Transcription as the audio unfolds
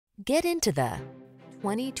Get into the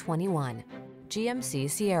 2021 GMC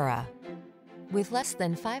Sierra. With less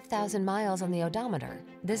than 5,000 miles on the odometer,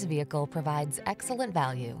 this vehicle provides excellent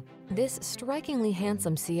value. This strikingly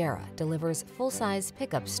handsome Sierra delivers full-size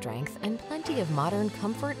pickup strength and plenty of modern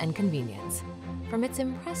comfort and convenience. From its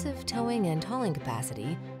impressive towing and hauling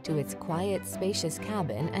capacity to its quiet, spacious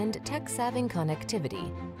cabin and tech-savvy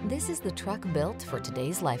connectivity, this is the truck built for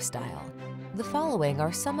today's lifestyle. The following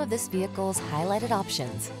are some of this vehicle's highlighted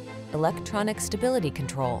options: electronic stability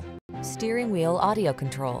control, steering wheel audio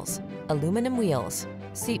controls, aluminum wheels,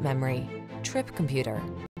 seat memory, trip computer,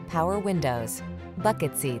 power windows,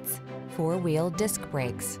 bucket seats, four-wheel disc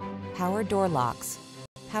brakes, power door locks,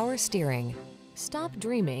 power steering. Stop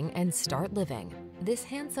dreaming and start living. This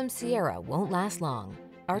handsome Sierra won't last long.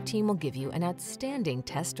 Our team will give you an outstanding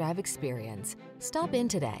test drive experience. Stop in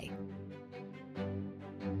today.